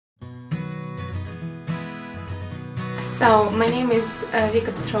So, my name is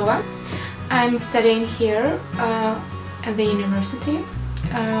Vika Petrova. I'm studying here at the university,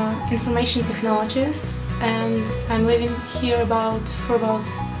 information technologies, and I'm living here for about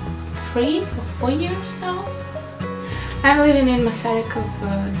 3 or 4 years now. I'm living in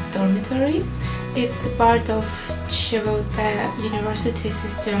Masarykova Dormitory. It's a part of Chevrolet university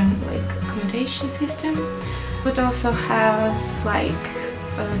system, like accommodation system. It also has like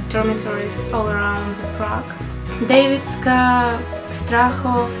dormitories all around Prague. Davidska,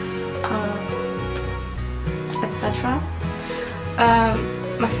 Strachov, etc.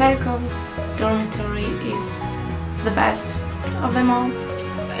 Masarykova dormitory is the best of them all.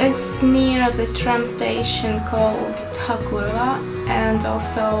 It's near the tram station called Harmeyer and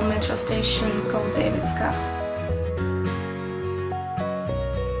also metro station called Davidska.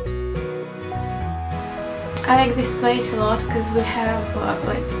 I like this place a lot because we have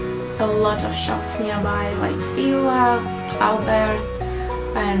like a lot of shops nearby, like Villa, Albert,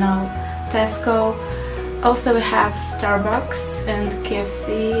 I don't know, Tesco. Also we have Starbucks and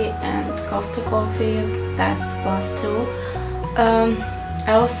KFC and Costa Coffee, that's +2.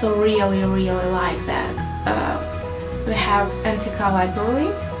 I also really like that we have Antica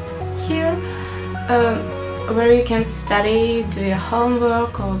Library here, where you can study, do your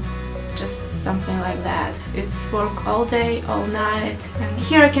homework or just something like that. It's work all day, all night, and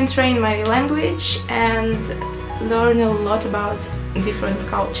here I can train my language and learn a lot about different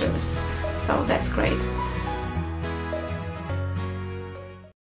cultures, so that's great.